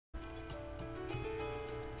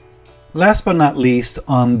Last but not least,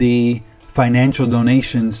 on the financial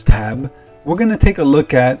donations tab, we're going to take a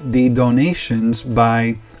look at the donations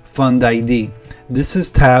by fund ID. This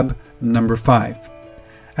is tab number 5.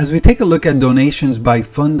 As we take a look at donations by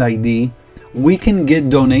fund ID, we can get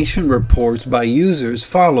donation reports by users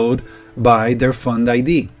followed by their fund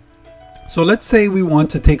ID. So let's say we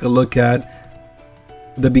want to take a look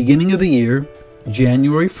at the beginning of the year,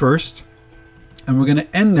 January 1st, and we're going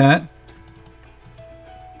to end that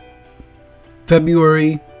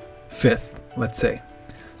February 5th, let's say.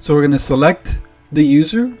 So we're going to select the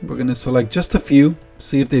user. We're going to select just a few,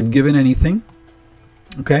 see if they've given anything.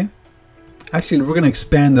 Okay. Actually, we're going to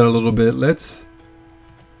expand it a little bit. Let's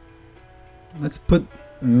put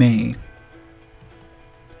May.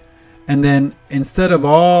 And then instead of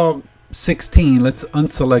all 16, let's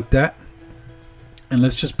unselect that. And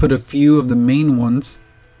let's just put a few of the main ones.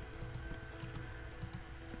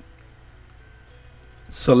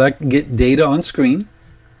 Select Get Data on Screen.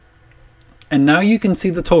 And now you can see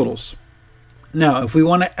the totals. Now, if we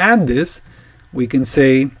want to add this, we can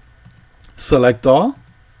say Select All,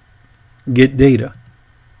 Get Data.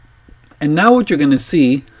 And now what you're going to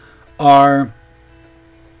see are,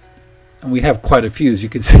 and we have quite a few, as you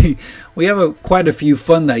can see, we have quite a few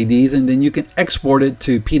fund IDs, and then you can export it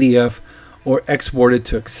to PDF or export it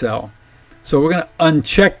to Excel. So we're going to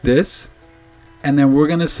uncheck this, and then we're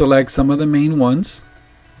going to select some of the main ones.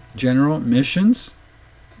 General missions,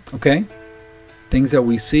 okay, things that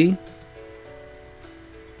we see.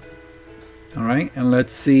 All right, and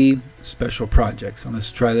let's see special projects, and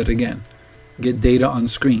let's try that again. Get data on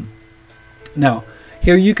screen. Now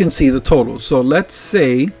here you can see the totals. So let's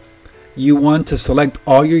say you want to select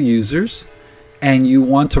all your users and you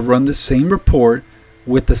want to run the same report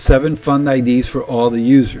with the 7 fund IDs for all the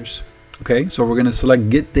users. Okay, so we're going to select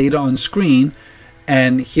Get Data on Screen,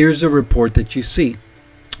 and here's the report that you see.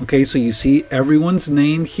 Okay, so you see everyone's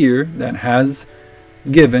name here that has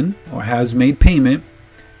given or has made payment,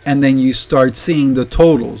 and then you start seeing the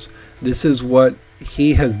totals. This is what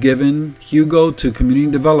he has given Hugo to community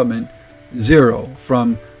development, 0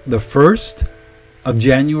 from the 1st of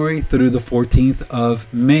January through the 14th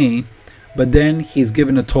of May. But then he's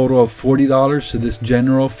given a total of $40 to this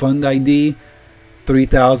general fund ID,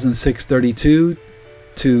 $3,632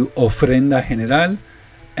 to Ofrenda General,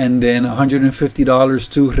 and then $150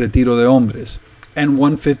 to Retiro de Hombres, and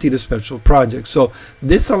 $150 to special projects. So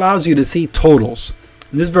this allows you to see totals.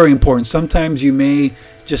 And this is very important. Sometimes you may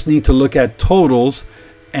just need to look at totals,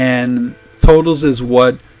 and totals is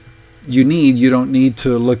what you need. You don't need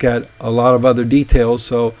to look at a lot of other details.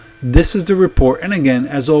 So this is the report. And again,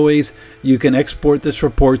 as always, you can export this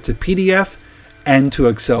report to PDF and to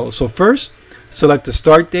Excel. So first, select the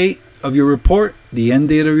start date of your report, the end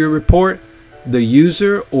date of your report, the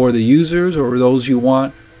user or the users or those you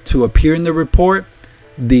want to appear in the report,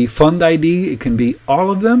 the fund ID. It can be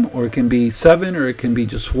all of them, or it can be 7, or it can be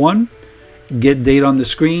just 1. Get date on the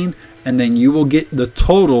screen, and then you will get the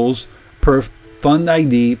totals per fund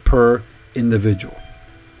ID per individual.